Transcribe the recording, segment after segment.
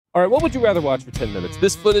All right, what would you rather watch for 10 minutes?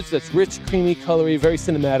 This footage that's rich, creamy, colory, very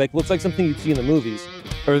cinematic, looks like something you'd see in the movies,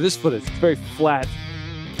 or this footage, it's very flat,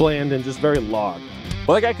 bland, and just very log.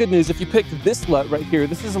 Well, I got good news. If you picked this LUT right here,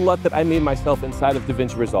 this is a LUT that I made myself inside of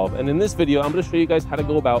DaVinci Resolve. And in this video, I'm going to show you guys how to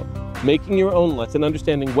go about making your own LUTs and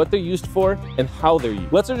understanding what they're used for and how they're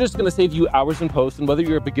used. LUTs are just going to save you hours in post, and whether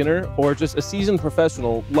you're a beginner or just a seasoned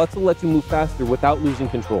professional, LUTs will let you move faster without losing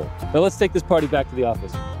control. Now let's take this party back to the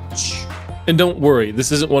office. And don't worry,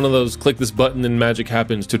 this isn't one of those click this button and magic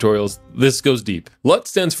happens tutorials. This goes deep. LUT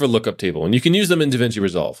stands for lookup table, and you can use them in DaVinci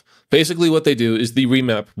Resolve. Basically what they do is they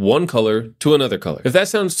remap one color to another color. If that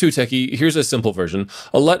sounds too techy, here's a simple version.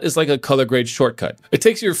 A LUT is like a color grade shortcut. It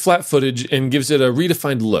takes your flat footage and gives it a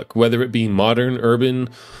redefined look, whether it be modern, urban,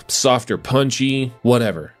 soft or punchy,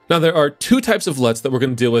 whatever. Now there are two types of LUTs that we're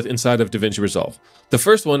going to deal with inside of DaVinci Resolve. The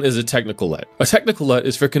first one is a technical LUT. A technical LUT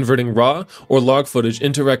is for converting raw or log footage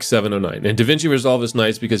into Rec 709. And DaVinci Resolve is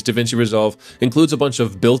nice because DaVinci Resolve includes a bunch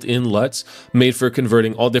of built-in LUTs made for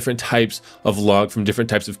converting all different types of log from different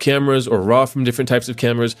types of cameras or raw from different types of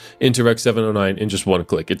cameras into Rec 709 in just one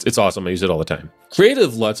click. It's awesome. I use it all the time.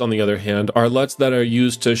 Creative LUTs, on the other hand, are LUTs that are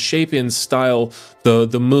used to shape and style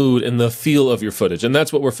the mood and the feel of your footage. And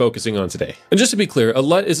that's what we're focusing on today. And just to be clear, a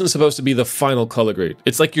LUT isn't supposed to be the final color grade.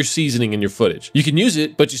 It's like your seasoning in your footage. You can use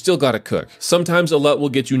it, but you still gotta cook. Sometimes a LUT will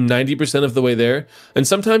get you 90% of the way there, and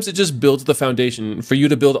sometimes it just builds the foundation for you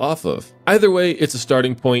to build off of. Either way, it's a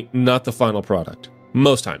starting point, not the final product.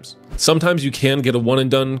 Most times. Sometimes you can get a one and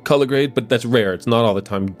done color grade, but that's rare. It's not all the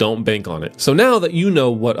time. Don't bank on it. So now that you know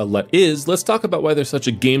what a LUT is, let's talk about why they're such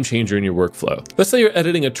a game changer in your workflow. Let's say you're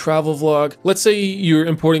editing a travel vlog. Let's say you're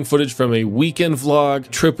importing footage from a weekend vlog,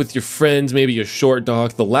 trip with your friends, maybe a short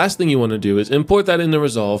doc. The last thing you want to do is import that into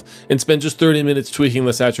Resolve and spend just 30 minutes tweaking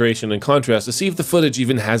the saturation and contrast to see if the footage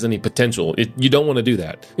even has any potential. You don't want to do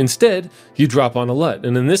that. Instead, you drop on a LUT.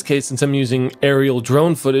 And in this case, since I'm using aerial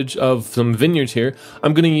drone footage of some vineyards here,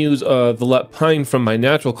 I'm going to use the LUT Pine from my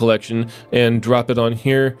natural collection and drop it on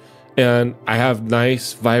here. And I have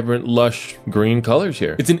nice, vibrant, lush green colors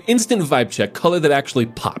here. It's an instant vibe check, color that actually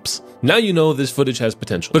pops. Now you know this footage has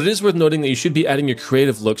potential. But it is worth noting that you should be adding your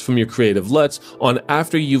creative looks from your creative LUTs on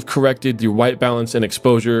after you've corrected your white balance and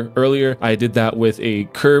exposure earlier. I did that with a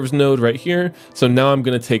curves node right here. So now I'm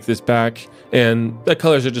gonna take this back and the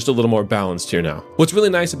colors are just a little more balanced here now. What's really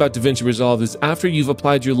nice about DaVinci Resolve is after you've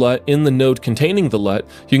applied your LUT in the node containing the LUT,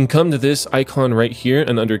 you can come to this icon right here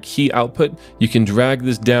and under key output, you can drag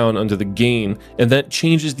this down under the gain, and that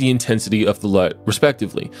changes the intensity of the LUT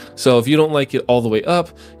respectively. So if you don't like it all the way up,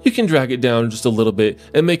 you can drag it down just a little bit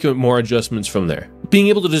and make more adjustments from there. Being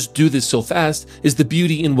able to just do this so fast is the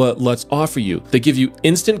beauty in what LUTs offer you. They give you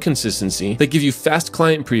instant consistency, they give you fast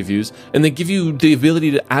client previews, and they give you the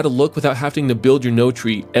ability to add a look without having to build your node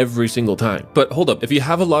tree every single time. But hold up, if you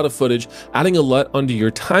have a lot of footage, adding a LUT onto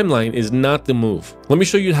your timeline is not the move. Let me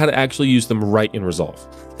show you how to actually use them right in Resolve.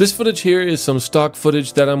 This footage here is some stock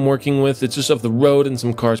footage that I'm working with. It's just of the road and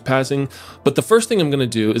some cars passing. But the first thing I'm gonna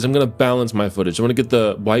do is I'm gonna balance my footage. I wanna get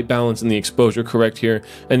the white balance and the exposure correct here.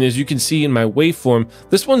 And as you can see in my waveform,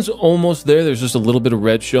 this one's almost there. There's just a little bit of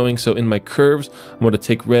red showing. So in my curves, I'm gonna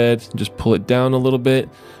take red and just pull it down a little bit.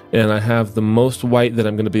 And I have the most white that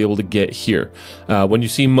I'm gonna be able to get here. When you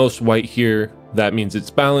see most white here, that means it's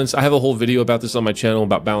balanced. I have a whole video about this on my channel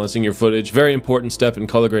about balancing your footage. Very important step in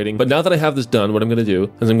color grading. But now that I have this done, what I'm gonna do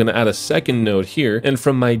is I'm gonna add a second node here. And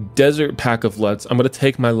from my desert pack of LUTs, I'm gonna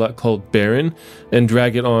take my LUT called Barren and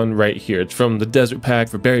drag it on right here. It's from the desert pack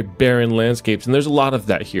for very barren landscapes. And there's a lot of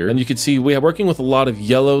that here. And you can see we are working with a lot of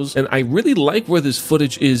yellows. And I really like where this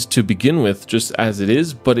footage is to begin with, just as it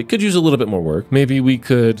is, but it could use a little bit more work. Maybe we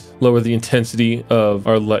could lower the intensity of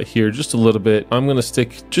our LUT here just a little bit. I'm gonna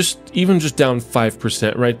stick just down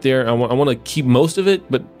 5% right there. I want to keep most of it,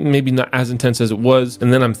 but maybe not as intense as it was.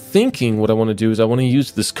 And then I'm thinking what I want to do is I want to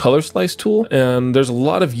use this color slice tool, and there's a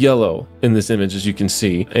lot of yellow in this image, as you can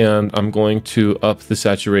see, and I'm going to up the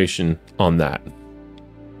saturation on that.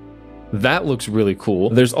 That looks really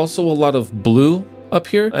cool. There's also a lot of blue up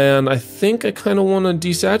here, and I think I kind of want to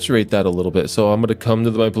desaturate that a little bit. So I'm going to come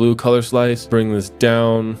to my blue color slice, bring this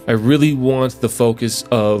down. I really want the focus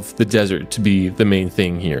of the desert to be the main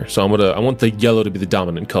thing here. So I want the yellow to be the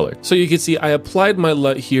dominant color. So you can see I applied my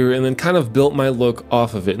LUT here and then kind of built my look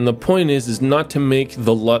off of it. And the point is not to make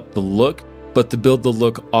the LUT the look, but to build the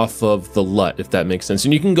look off of the LUT, if that makes sense.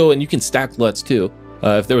 And you can go and you can stack LUTs too.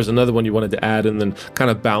 If there was another one you wanted to add and then kind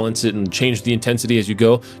of balance it and change the intensity as you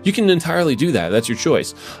go, you can entirely do that. That's your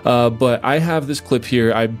choice. But I have this clip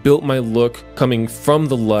here. I built my look coming from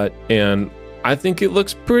the LUT, and I think it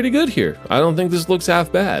looks pretty good here. I don't think this looks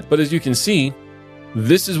half bad. But as you can see,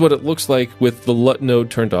 This is what it looks like with the LUT node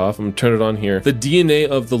turned off. I'm gonna turn it on here. The DNA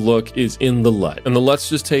of the look is in the LUT, and the LUTs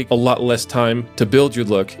just take a lot less time to build your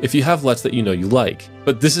look if you have LUTs that you know you like.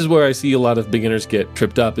 But this is where I see a lot of beginners get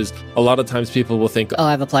tripped up, is a lot of times people will think, oh,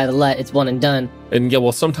 I've applied a LUT, it's one and done. and yeah,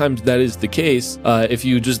 well, sometimes that is the case. If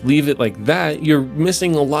you just leave it like that, you're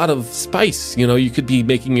missing a lot of spice. You know, you could be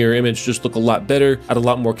making your image just look a lot better, add a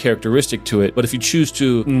lot more characteristic to it. But if you choose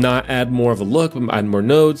to not add more of a look, add more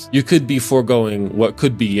nodes, you could be foregoing what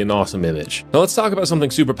could be an awesome image. Now let's talk about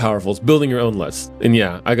something super powerful. It's building your own LUTs. And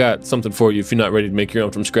yeah, I got something for you if you're not ready to make your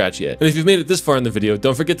own from scratch yet. And if you've made it this far in the video,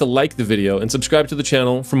 don't forget to like the video and subscribe to the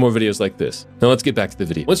channel for more videos like this. Now let's get back to the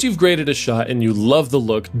video. Once you've graded a shot and you love the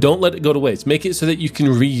look, don't let it go to waste. Make it so that you can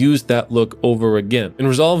reuse that look over again. In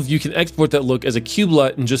Resolve, you can export that look as a cube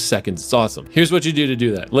LUT in just seconds. It's awesome. Here's what you do to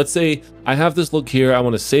do that. Let's say I have this look here. I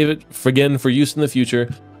want to save it for use in the future.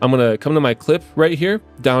 I'm gonna come to my clip right here,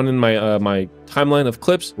 down in my my timeline of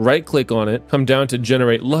clips, right click on it, come down to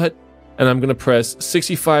generate LUT, and I'm gonna press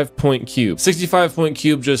 65 point cube. 65 point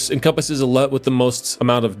cube just encompasses a LUT with the most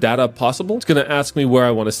amount of data possible. It's gonna ask me where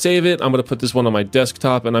I wanna save it. I'm gonna put this one on my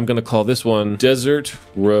desktop, and I'm gonna call this one Desert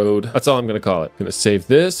Road. That's all I'm gonna call it. I'm gonna save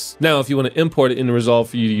this. Now, if you wanna import it into Resolve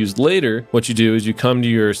for you to use later, what you do is you come to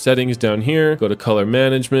your settings down here, go to color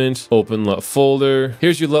management, open LUT folder.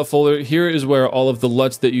 Here's your LUT folder. Here is where all of the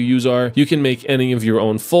LUTs that you use are. You can make any of your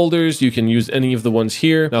own folders. You can use any of the ones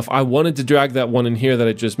here. Now, if I wanted to drag that one in here that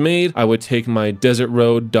I just made, I would take my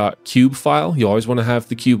desertroad.cube file. You always want to have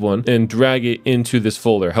the cube one, and drag it into this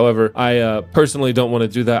folder. However, I personally don't want to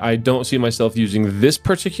do that. I don't see myself using this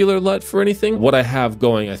particular LUT for anything. What I have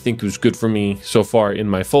going, I think, is good for me so far in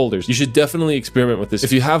my folders. You should definitely experiment with this.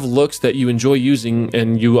 If you have looks that you enjoy using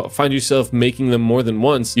and you find yourself making them more than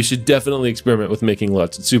once, you should definitely experiment with making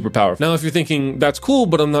LUTs. It's super powerful. Now, if you're thinking, that's cool,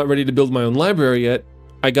 but I'm not ready to build my own library yet,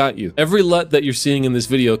 I got you. Every LUT that you're seeing in this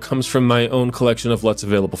video comes from my own collection of LUTs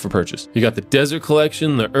available for purchase. You got the Desert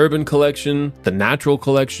Collection, the Urban Collection, the Natural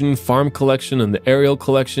Collection, Farm Collection, and the Aerial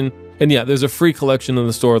Collection. And yeah, there's a free collection in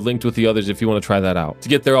the store linked with the others if you want to try that out. To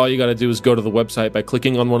get there, all you got to do is go to the website by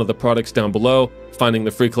clicking on one of the products down below, finding the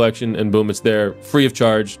free collection, and boom, it's there, free of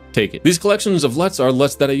charge. Take it. These collections of LUTs are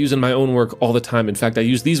LUTs that I use in my own work all the time. In fact, I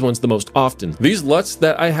use these ones the most often. These LUTs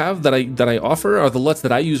that I have, that I offer, are the LUTs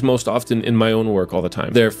that I use most often in my own work all the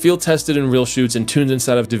time. They're field tested in real shoots and tuned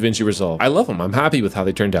inside of DaVinci Resolve. I love them. I'm happy with how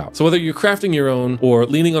they turned out. So whether you're crafting your own or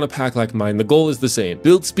leaning on a pack like mine, the goal is the same.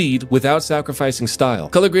 Build speed without sacrificing style.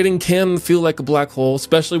 Color grading can feel like a black hole,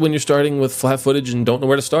 especially when you're starting with flat footage and don't know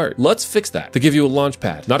where to start. LUTs fix that to give you a launch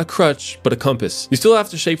pad, not a crutch, but a compass. You still have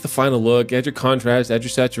to shape the final look, add your contrast, add your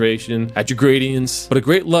saturation, add your gradients, but a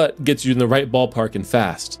great LUT gets you in the right ballpark and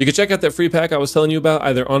fast. You can check out that free pack I was telling you about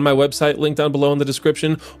either on my website linked down below in the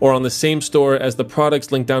description or on the same store as the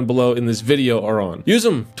products linked down below in this video are on. Use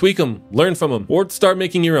them, tweak them, learn from them, or start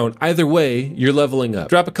making your own. Either way, you're leveling up.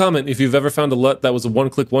 Drop a comment if you've ever found a LUT that was a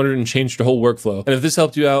one-click wonder and changed your whole workflow. And if this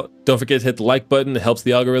helped you out, don't forget to hit the like button. It helps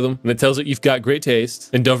the algorithm and it tells it you've got great taste.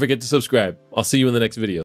 And don't forget to subscribe. I'll see you in the next video.